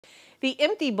The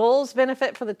Empty Bowls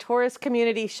benefit for the Torres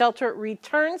Community Shelter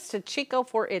returns to Chico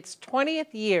for its 20th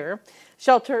year.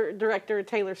 Shelter Director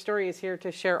Taylor Story is here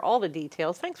to share all the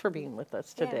details. Thanks for being with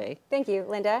us today. Yeah. Thank you,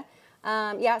 Linda.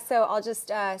 So I'll just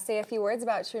say a few words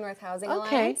about True North Housing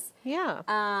Alliance.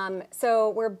 Yeah. So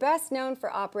we're best known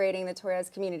for operating the Torres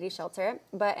Community Shelter,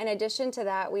 but in addition to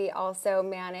that, we also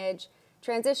manage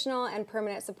transitional and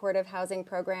permanent supportive housing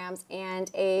programs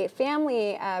and a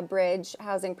family bridge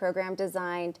housing program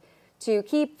designed to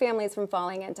keep families from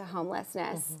falling into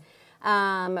homelessness.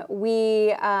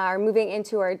 We are moving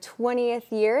into our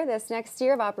 20th year this next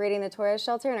year of operating the Torres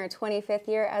Shelter and our 25th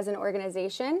year as an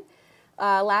organization.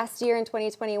 Last year in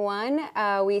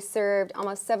 2021, we served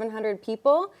almost 700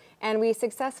 people, and we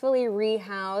successfully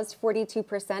rehoused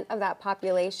 42% of that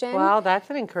population. Wow,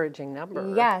 that's an encouraging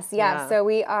number. Yes, yeah. So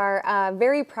we are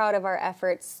very proud of our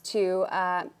efforts to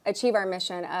achieve our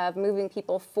mission of moving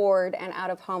people forward and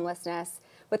out of homelessness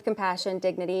with compassion,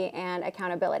 dignity, and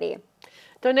accountability.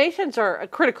 Donations are a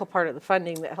critical part of the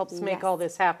funding that helps make all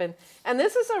this happen. And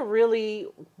this is a really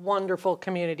wonderful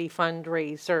community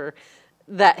fundraiser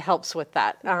that helps with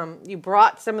that. You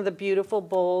brought some of the beautiful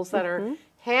bowls that are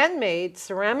handmade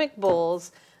ceramic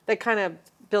bowls that kind of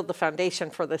build the foundation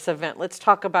for this event. Let's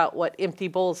talk about what Empty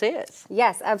Bowls is.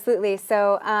 Yes, absolutely.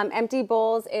 So Empty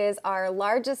Bowls is our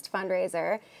largest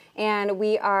fundraiser, and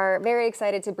we are very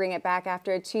excited to bring it back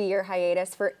after a 2-year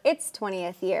hiatus for its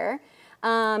 20th year.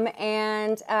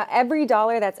 Every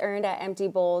dollar that's earned at Empty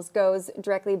Bowls goes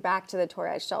directly back to the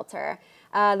Torres Shelter.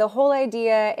 The whole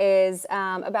idea is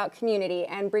about community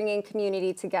and bringing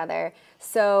community together.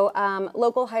 So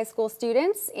local high school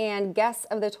students and guests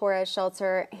of the Torres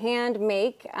Shelter hand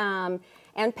make and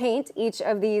paint each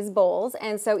of these bowls.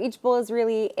 And so each bowl is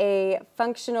really a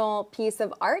functional piece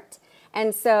of art.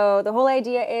 And so the whole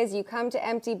idea is you come to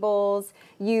Empty Bowls,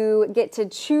 you get to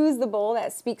choose the bowl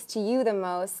that speaks to you the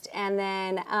most, and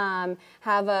then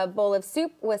have a bowl of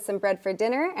soup with some bread for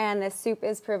dinner. And this soup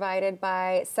is provided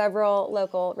by several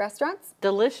local restaurants.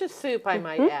 Delicious soup, I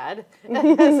might add,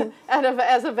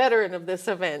 as a veteran of this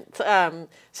event.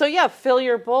 So yeah, fill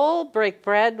your bowl, break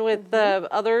bread with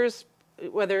others,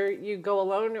 whether you go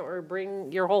alone or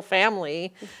bring your whole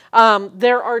family.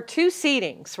 There are 2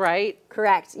 seatings, right?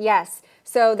 Correct, yes.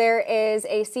 So there is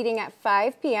a seating at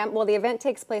 5 p.m. Well, the event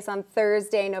takes place on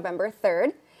Thursday, November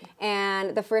 3rd.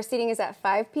 And the first seating is at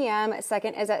 5 p.m.,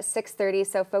 second is at 6:30,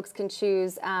 so folks can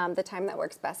choose the time that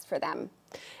works best for them.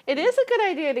 It is a good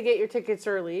idea to get your tickets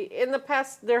early. In the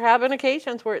past, there have been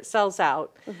occasions where it sells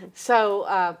out.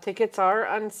 So tickets are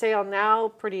on sale now,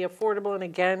 pretty affordable, and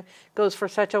again, goes for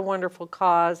such a wonderful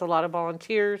cause. A lot of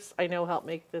volunteers, I know, help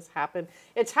make this happen.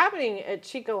 It's happening at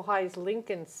Chico High's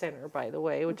Lincoln Center, by the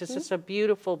way, which is just a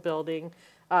beautiful building.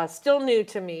 Still new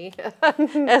to me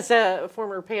as a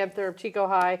former Panther of Chico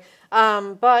High.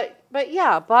 But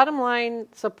yeah, bottom line,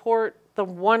 support the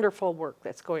wonderful work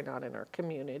that's going on in our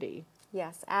community.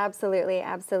 Yes, absolutely,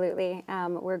 absolutely.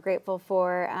 We're grateful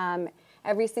for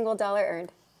every single dollar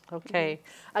earned. Okay.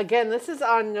 Again, this is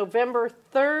on November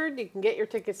 3rd. You can get your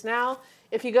tickets now.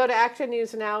 If you go to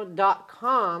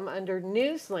actionnewsnow.com under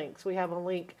news links, we have a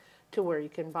link to where you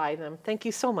can buy them. Thank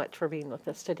you so much for being with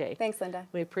us today. Thanks, Linda.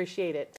 We appreciate it.